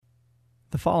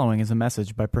The following is a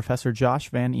message by Professor Josh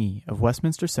Van E. of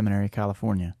Westminster Seminary,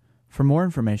 California. For more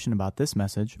information about this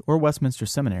message or Westminster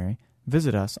Seminary,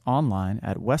 visit us online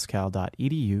at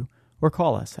westcal.edu or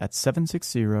call us at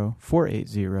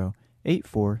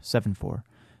 760-480-8474.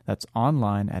 That's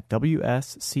online at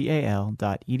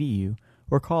wscal.edu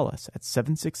or call us at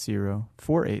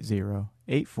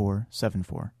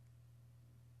 760-480-8474.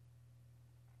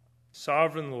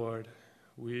 Sovereign Lord,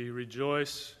 we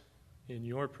rejoice in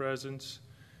your presence,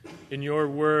 in your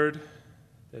word,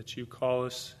 that you call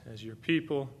us as your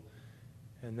people,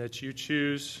 and that you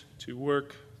choose to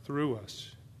work through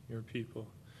us, your people.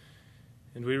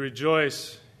 And we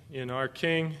rejoice in our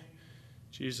King,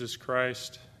 Jesus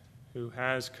Christ, who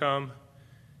has come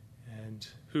and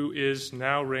who is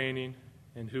now reigning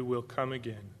and who will come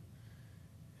again.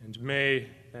 And may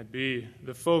that be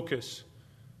the focus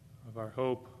of our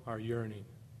hope, our yearning.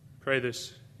 Pray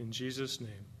this in Jesus'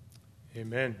 name.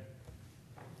 Amen.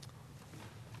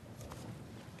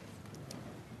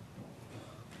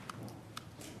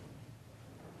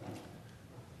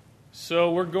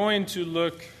 So we're going to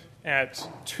look at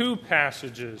two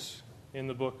passages in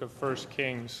the book of 1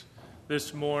 Kings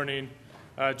this morning,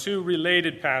 two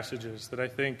related passages that I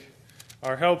think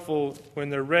are helpful when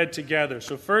they're read together.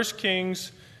 So 1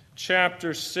 Kings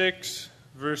chapter 6,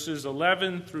 verses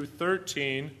 11 through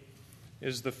 13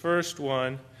 is the first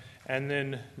one, and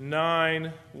then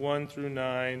 9, 1 through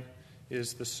 9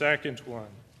 is the second one.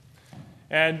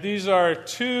 And these are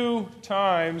two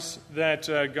times that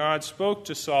God spoke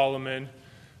to Solomon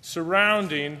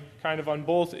surrounding, kind of on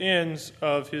both ends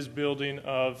of his building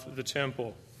of the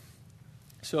temple.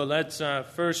 So let's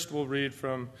first we'll read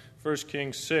from 1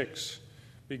 Kings 6,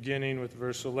 beginning with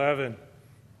verse 11.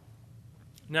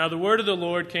 Now the word of the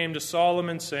Lord came to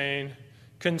Solomon, saying,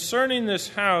 "Concerning this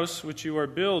house which you are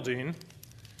building,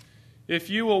 if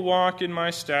you will walk in my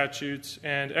statutes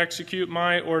and execute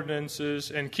my ordinances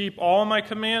and keep all my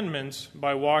commandments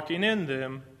by walking in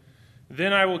them,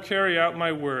 then I will carry out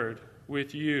my word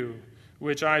with you,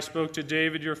 which I spoke to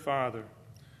David your father.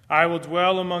 I will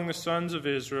dwell among the sons of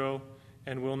Israel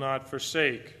and will not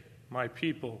forsake my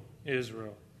people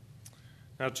Israel."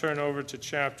 Now turn over to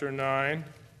chapter 9,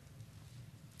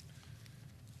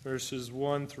 verses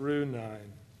 1 through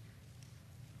 9.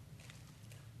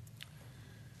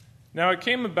 Now it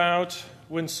came about,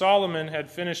 when Solomon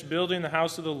had finished building the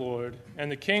house of the Lord,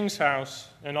 and the king's house,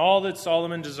 and all that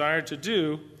Solomon desired to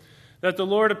do, that the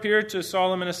Lord appeared to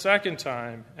Solomon a second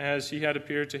time, as he had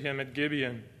appeared to him at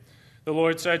Gibeon. The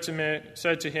Lord said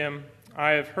to him,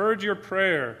 "I have heard your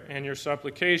prayer and your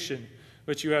supplication,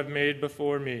 which you have made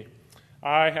before me.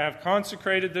 I have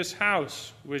consecrated this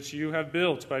house, which you have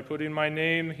built, by putting my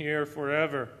name here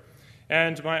forever,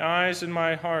 and my eyes and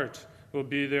my heart will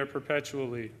be there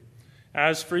perpetually.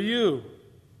 As for you,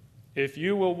 if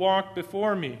you will walk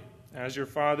before me, as your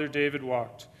father David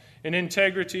walked, in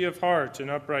integrity of heart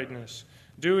and uprightness,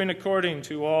 doing according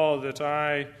to all that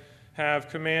I have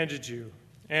commanded you,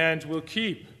 and will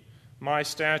keep my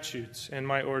statutes and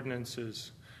my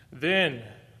ordinances, then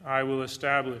I will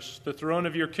establish the throne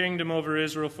of your kingdom over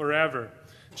Israel forever,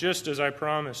 just as I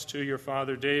promised to your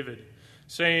father David,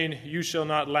 saying, you shall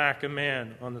not lack a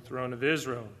man on the throne of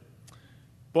Israel.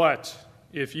 But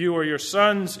if you or your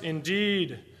sons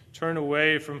indeed turn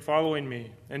away from following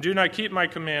me, and do not keep my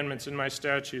commandments and my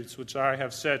statutes, which I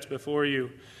have set before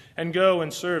you, and go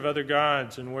and serve other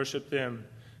gods and worship them,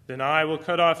 then I will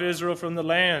cut off Israel from the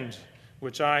land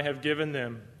which I have given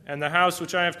them, and the house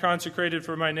which I have consecrated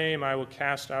for my name I will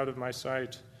cast out of my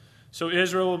sight. So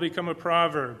Israel will become a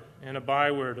proverb and a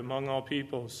byword among all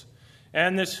peoples,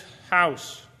 and this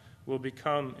house will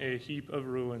become a heap of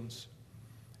ruins.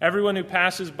 Everyone who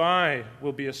passes by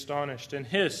will be astonished and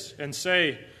hiss and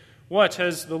say, what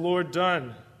has the Lord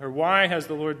done? Or why has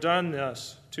the Lord done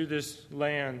this to this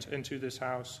land and to this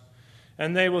house?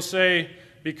 And they will say,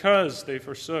 because they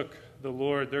forsook the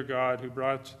Lord their God, who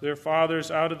brought their fathers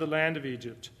out of the land of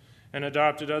Egypt, and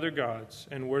adopted other gods,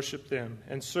 and worshipped them,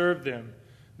 and served them.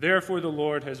 Therefore the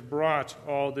Lord has brought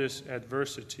all this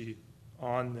adversity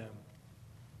on them.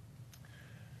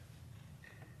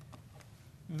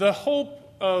 The hope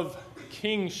of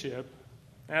kingship,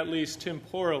 at least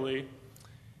temporally,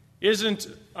 isn't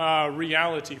a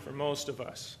reality for most of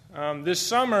us. This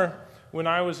summer, when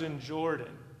I was in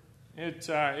Jordan,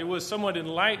 it was somewhat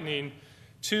enlightening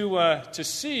to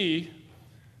see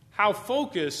how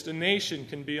focused a nation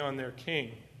can be on their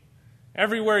king.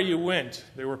 Everywhere you went,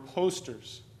 there were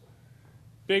posters,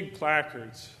 big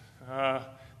placards.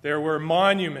 There were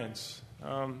monuments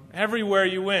everywhere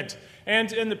you went. And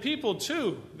the people,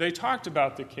 too, they talked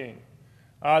about the king.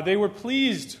 They were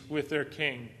pleased with their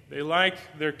king. They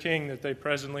like their king that they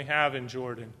presently have in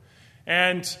Jordan.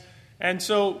 And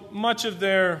so much of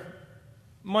their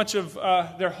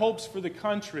hopes for the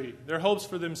country, their hopes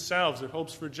for themselves, their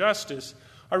hopes for justice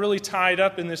are really tied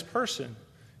up in this person,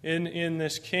 in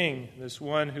this king, this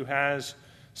one who has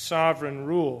sovereign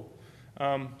rule.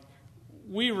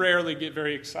 We rarely get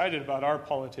very excited about our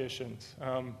politicians.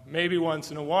 Maybe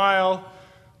once in a while,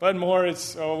 but more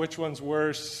it's, which one's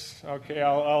worse? Okay,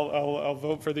 I'll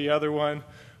vote for the other one.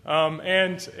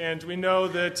 And we know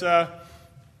that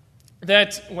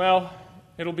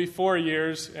it'll be 4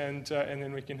 years, and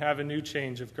then we can have a new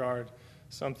change of guard,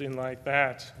 something like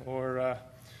that. Or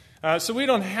so we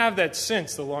don't have that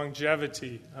sense, the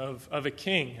longevity of a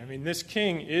king. I mean, this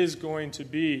king is going to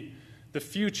be the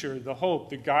future, the hope,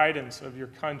 the guidance of your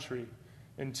country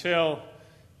until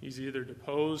he's either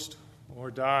deposed or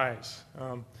dies.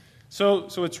 So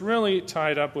it's really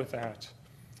tied up with that.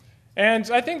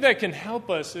 And I think that can help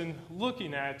us in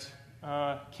looking at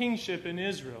kingship in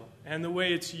Israel and the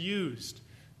way it's used,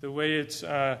 the way it's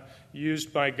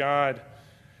used by God.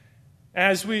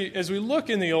 As we look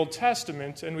in the Old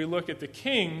Testament and we look at the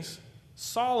kings,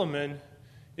 Solomon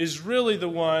is really the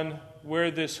one where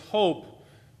this hope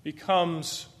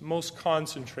becomes most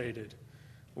concentrated,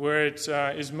 where it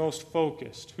is most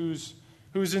focused, who's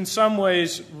in some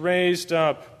ways raised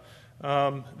up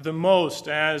the most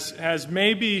as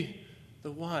maybe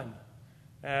the one,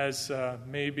 as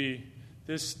maybe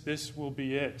this will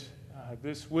be it.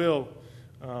 This will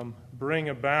bring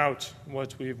about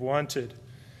what we've wanted.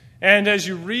 And as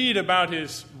you read about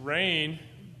his reign,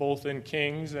 both in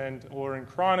Kings or in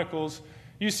Chronicles,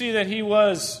 you see that he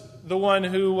was the one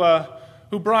who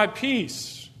brought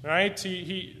peace. Right?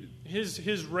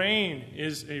 His reign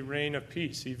is a reign of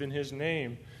peace. Even his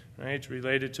name, right,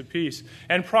 related to peace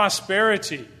and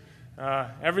prosperity.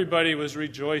 Everybody was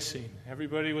rejoicing.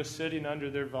 Everybody was sitting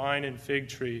under their vine and fig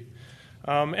tree,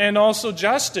 and also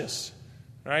justice.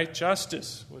 Right?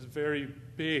 Justice was very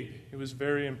big. It was a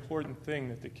very important thing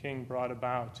that the king brought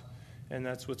about. And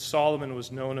that's what Solomon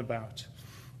was known about.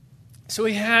 So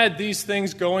he had these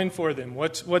things going for them,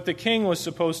 what the king was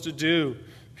supposed to do: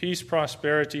 peace,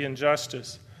 prosperity, and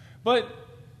justice. But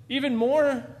even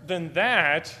more than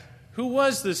that, who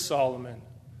was this Solomon?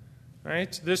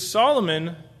 Right? This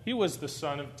Solomon, he was the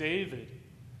son of David.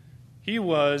 He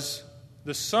was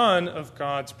the son of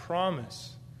God's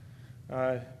promise.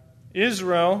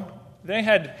 Israel, they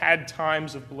had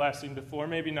times of blessing before,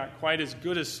 maybe not quite as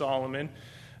good as Solomon,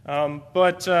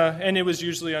 but it was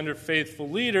usually under faithful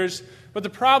leaders. But the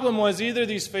problem was either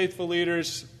these faithful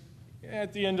leaders,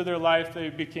 at the end of their life, they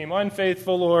became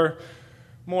unfaithful, or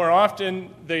more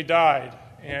often they died.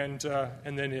 And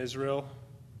then Israel,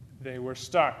 they were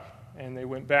stuck, and they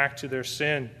went back to their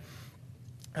sin.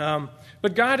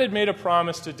 But God had made a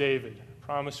promise to David, a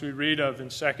promise we read of in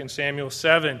 2 Samuel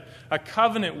 7, a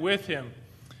covenant with him.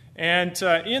 And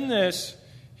in this,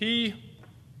 David,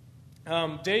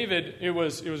 it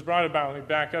was brought about, let me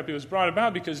back up, it was brought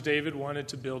about because David wanted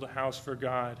to build a house for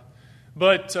God.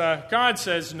 But God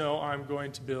says, no, I'm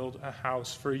going to build a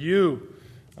house for you.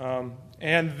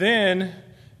 And then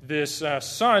this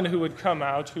son who would come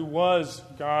out, who was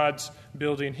God's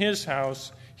building his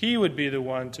house, he would be the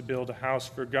one to build a house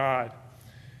for God.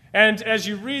 And as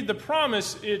you read the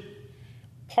promise,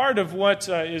 part of what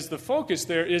is the focus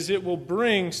there is it will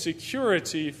bring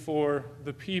security for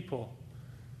the people.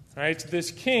 Right?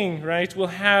 This king, right, will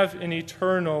have an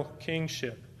eternal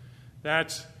kingship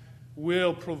that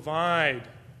will provide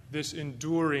this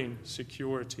enduring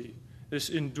security, this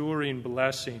enduring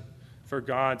blessing for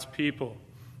God's people.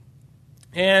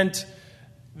 And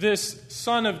this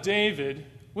son of David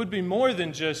would be more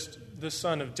than just the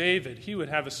son of David. He would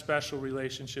have a special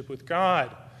relationship with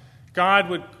God. God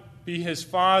would be his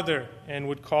father and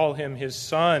would call him his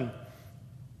son.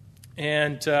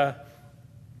 And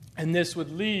this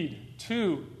would lead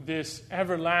to this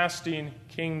everlasting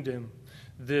kingdom,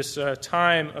 this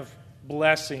time of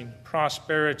blessing,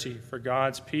 prosperity for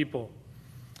God's people.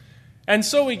 And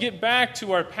so we get back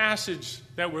to our passage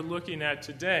that we're looking at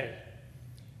today.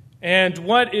 And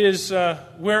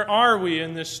where are we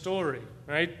in this story?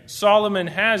 Right? Solomon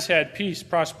has had peace,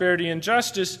 prosperity, and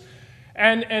justice.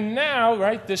 And now,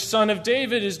 right, this son of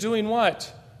David is doing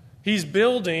what? He's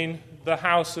building the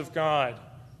house of God.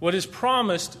 What is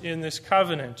promised in this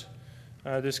covenant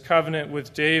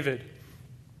with David.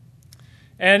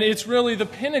 And it's really the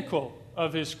pinnacle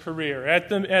of his career, at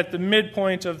the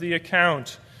midpoint of the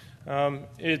account.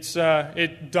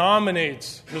 It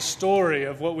dominates the story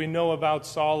of what we know about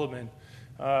Solomon,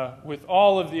 with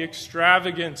all of the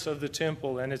extravagance of the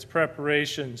temple and its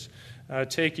preparations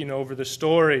taking over the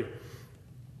story.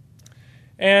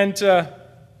 And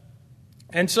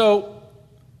so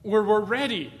we're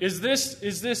ready. Is this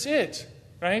it?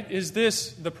 Right? Is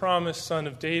this the promised son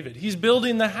of David? He's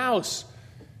building the house.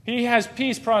 He has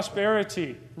peace,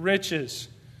 prosperity, riches.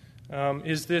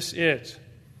 Is this it?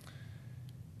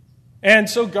 And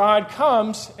so God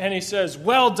comes and he says,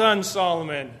 "Well done,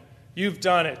 Solomon. You've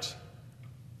done it.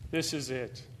 This is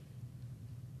it."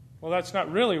 Well, that's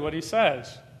not really what he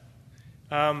says.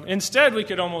 Instead, we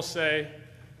could almost say,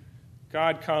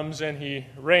 God comes and he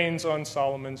rains on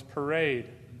Solomon's parade.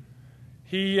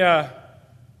 He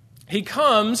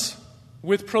comes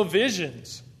with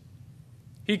provisions.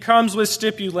 He comes with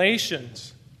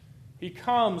stipulations. He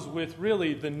comes with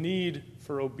really the need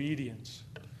for obedience.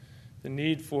 The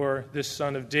need for this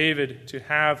son of David to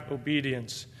have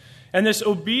obedience. And this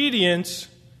obedience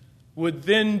would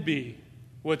then be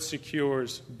what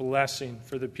secures blessing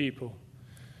for the people.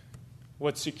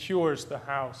 What secures the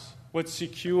house. What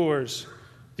secures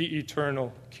the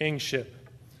eternal kingship.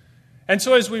 And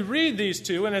so as we read these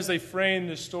two, and as they frame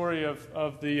the story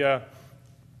of the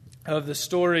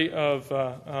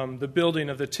building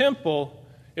of the temple,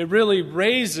 it really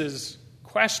raises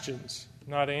questions,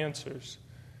 not answers.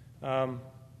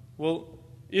 Well,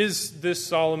 is this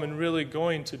Solomon really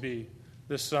going to be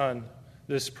the son,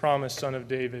 this promised son of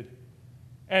David?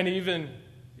 And even,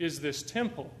 is this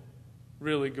temple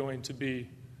really going to be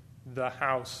the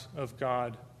house of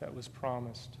God that was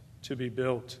promised to be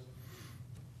built?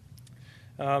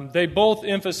 They both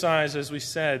emphasize, as we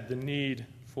said, the need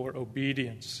for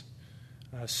obedience.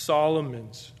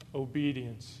 Solomon's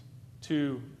obedience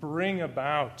to bring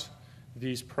about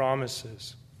these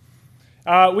promises.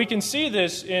 We can see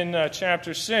this in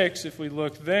chapter 6, if we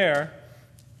look there.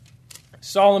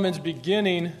 Solomon's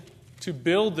beginning to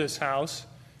build this house.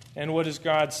 And what does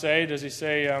God say? Does he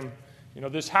say,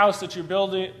 this house that you're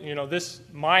building, this,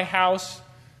 my house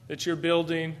that you're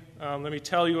building, let me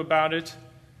tell you about it?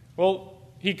 Well,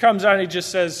 he comes out and he just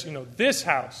says, this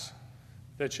house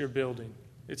that you're building.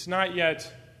 It's not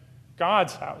yet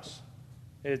God's house.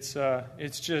 It's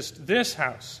just this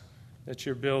house that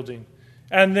you're building.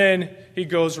 And then he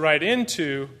goes right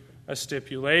into a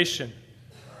stipulation.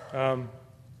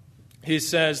 He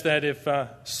says that if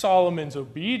Solomon's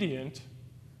obedient,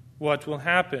 what will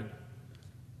happen?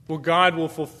 Well, God will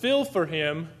fulfill for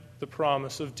him the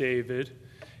promise of David.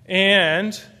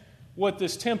 And what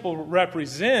this temple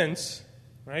represents,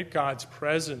 right, God's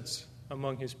presence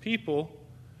among his people,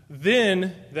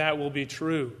 then that will be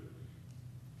true.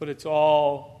 But it's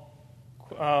all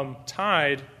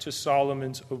tied to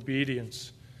Solomon's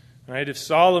obedience. Right? If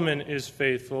Solomon is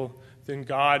faithful, then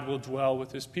God will dwell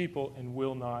with his people and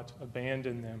will not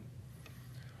abandon them.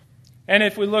 And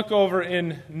if we look over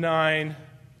in 9,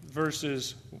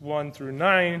 verses 1 through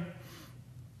 9,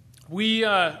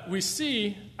 we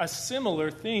see a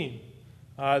similar theme,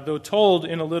 though told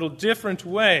in a little different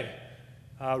way,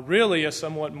 really a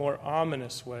somewhat more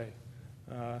ominous way,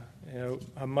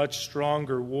 a much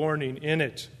stronger warning in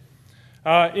it.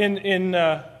 In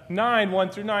 9, 1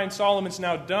 through 9, Solomon's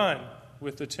now done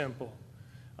with the temple.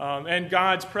 And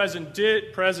God's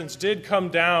presence did come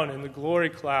down in the glory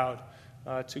cloud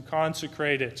to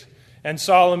consecrate it. And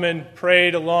Solomon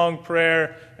prayed a long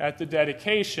prayer at the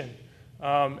dedication.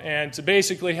 And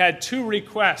basically had two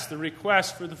requests. The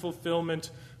request for the fulfillment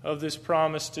of this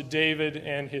promise to David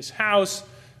and his house,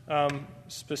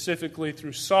 specifically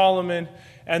through Solomon.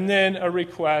 And then a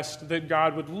request that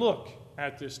God would look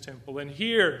at this temple and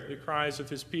hear the cries of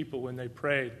his people when they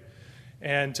prayed.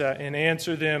 And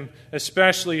answer them,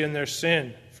 especially in their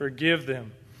sin. Forgive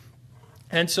them.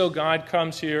 And so God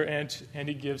comes here and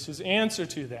he gives his answer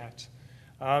to that.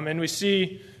 And we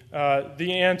see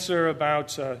the answer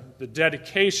about the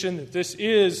dedication, that this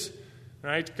is,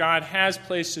 right, God has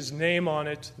placed his name on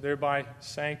it, thereby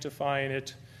sanctifying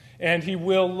it. And he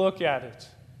will look at it.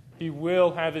 He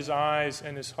will have his eyes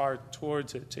and his heart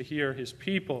towards it to hear his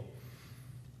people.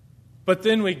 But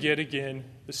then we get again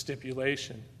the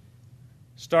stipulation.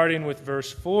 Starting with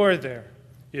verse 4 there.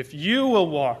 If you will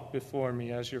walk before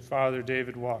me as your father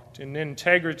David walked, in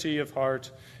integrity of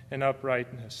heart and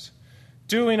uprightness,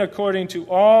 doing according to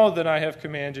all that I have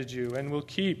commanded you, and will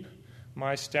keep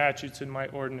my statutes and my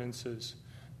ordinances,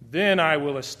 then I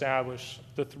will establish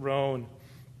the throne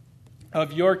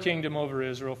of your kingdom over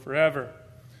Israel forever,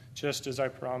 just as I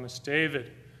promised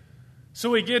David.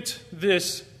 So we get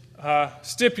this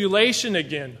stipulation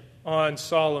again on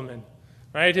Solomon.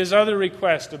 Right? His other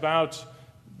request about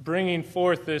bringing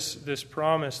forth this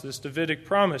promise, this Davidic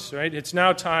promise, right? It's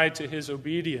now tied to his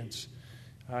obedience.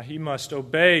 He must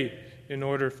obey in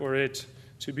order for it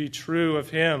to be true of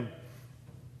him.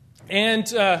 And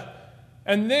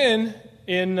then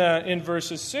in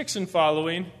verses 6 and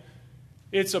following,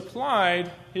 it's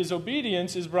applied, his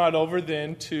obedience is brought over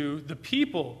then to the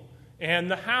people and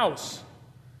the house,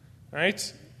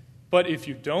 right? But if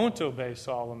you don't obey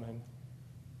Solomon,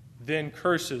 then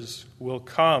curses will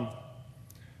come.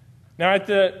 Now,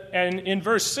 in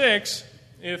verse 6,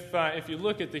 if you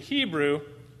look at the Hebrew,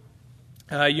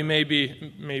 you may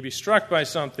be struck by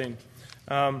something.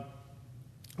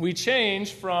 We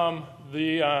change from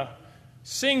the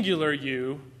singular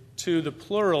you to the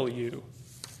plural you.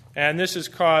 And this has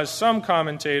caused some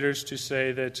commentators to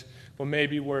say that, well,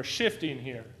 maybe we're shifting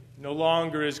here. No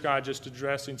longer is God just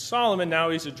addressing Solomon, now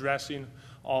he's addressing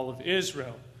all of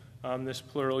Israel, this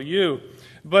plural you.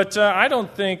 But I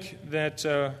don't think that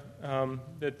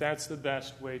that's the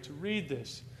best way to read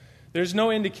this. There's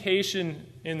no indication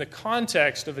in the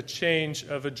context of a change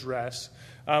of address.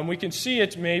 We can see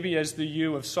it maybe as the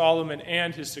you of Solomon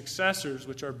and his successors,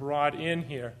 which are brought in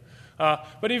here.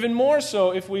 But even more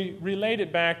so if we relate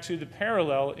it back to the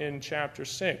parallel in chapter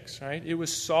 6, right? It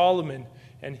was Solomon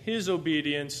and his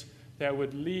obedience that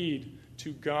would lead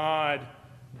to God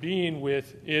being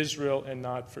with Israel and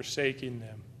not forsaking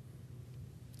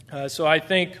them. So I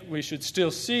think we should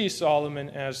still see Solomon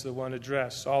as the one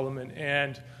addressed, Solomon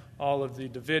and all of the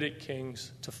Davidic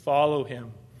kings to follow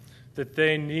him, that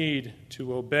they need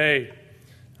to obey.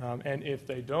 And if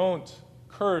they don't,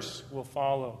 curse will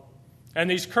follow. And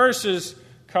these curses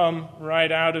come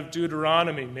right out of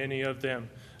Deuteronomy, many of them,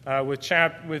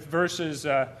 with verses,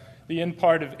 the end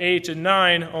part of 8 and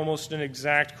 9, almost an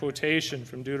exact quotation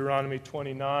from Deuteronomy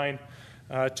 29,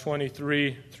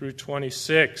 23 through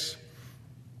 26.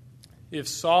 If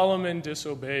Solomon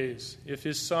disobeys, if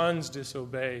his sons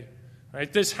disobey,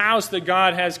 right, this house that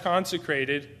God has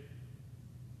consecrated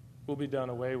will be done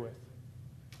away with.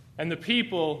 And the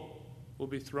people will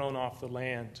be thrown off the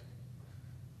land.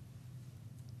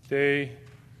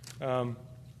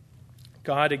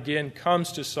 God again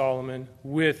comes to Solomon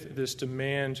with this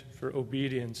demand for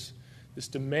obedience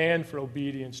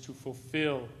to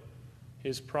fulfill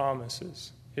his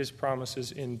promises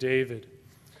in David.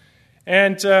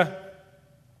 And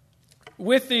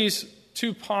with these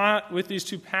two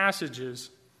passages,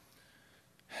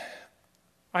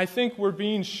 I think we're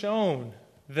being shown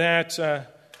that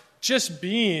just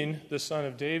being the son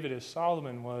of David as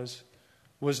Solomon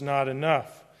was not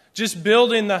enough. Just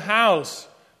building the house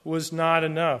was not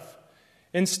enough.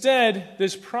 Instead,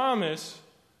 this promise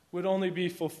would only be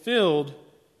fulfilled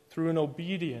through an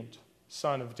obedient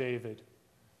son of David,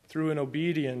 through an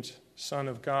obedient son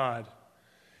of God.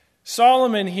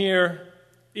 Solomon here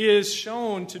is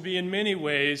shown to be in many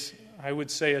ways, I would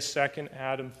say, a second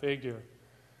Adam figure.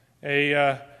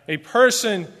 A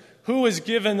person who was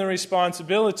given the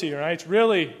responsibility, right,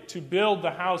 really to build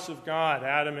the house of God,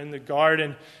 Adam in the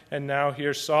garden, and now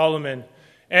here Solomon,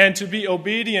 and to be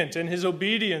obedient, and his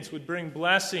obedience would bring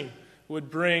blessing,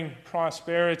 would bring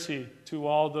prosperity to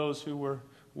all those who were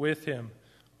with him,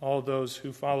 all those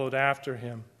who followed after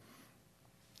him.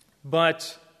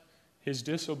 But his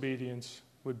disobedience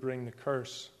would bring the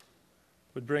curse,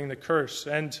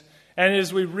 And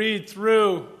as we read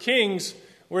through Kings,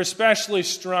 we're especially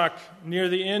struck near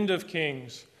the end of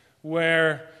Kings,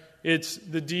 where it's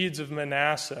the deeds of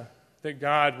Manasseh that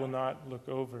God will not look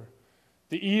over.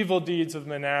 The evil deeds of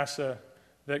Manasseh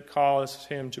that caused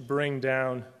him to bring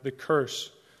down the curse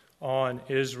on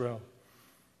Israel.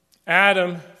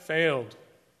 Adam failed.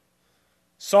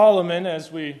 Solomon,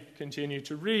 as we continue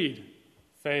to read,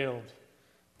 failed.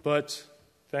 But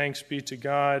thanks be to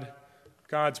God,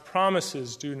 God's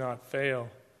promises do not fail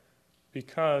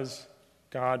because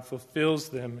God fulfills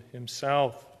them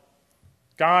himself.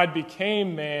 God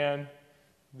became man,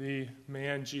 the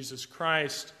man Jesus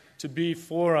Christ, to be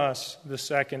for us the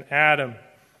second Adam.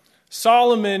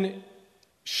 Solomon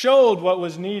showed what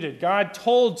was needed. God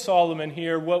told Solomon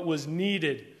here what was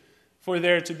needed for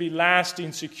there to be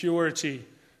lasting security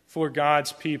for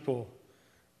God's people.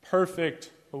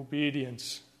 Perfect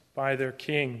obedience by their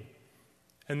king.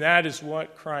 And that is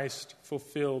what Christ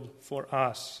fulfilled for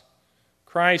us.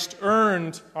 Christ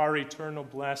earned our eternal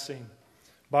blessing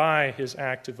by his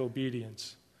act of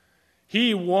obedience.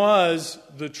 He was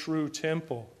the true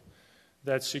temple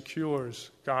that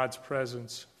secures God's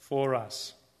presence for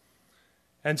us.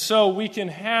 And so we can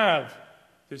have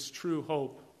this true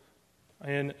hope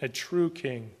in a true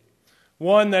king,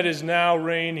 one that is now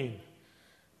reigning,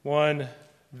 one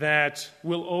that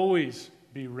will always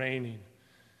be reigning,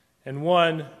 and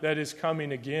one that is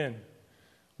coming again,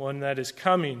 one that is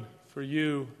coming for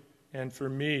you and for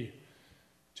me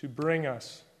to bring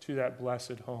us to that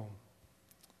blessed home.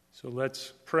 So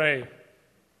let's pray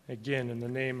again in the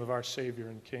name of our Savior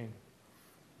and King.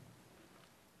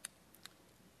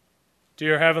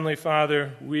 Dear Heavenly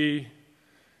Father, we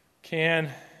can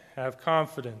have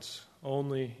confidence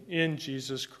only in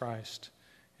Jesus Christ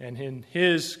and in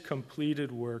his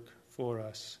completed work for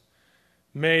us.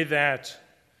 May that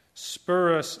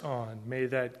spur us on. May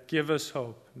that give us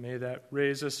hope. May that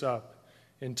raise us up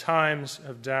in times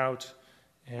of doubt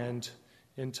and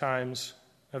in times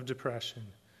of depression.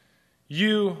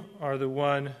 You are the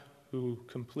one who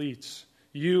completes.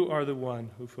 You are the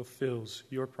one who fulfills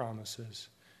your promises.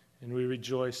 And we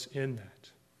rejoice in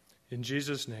that. In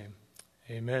Jesus' name,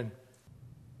 amen.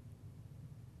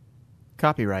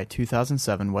 Copyright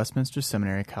 2007 Westminster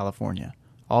Seminary, California.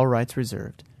 All rights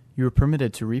reserved. You are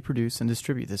permitted to reproduce and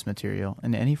distribute this material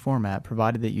in any format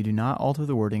provided that you do not alter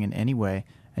the wording in any way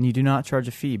and you do not charge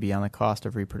a fee beyond the cost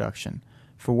of reproduction.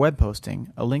 For web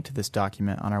posting, a link to this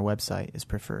document on our website is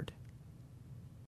preferred.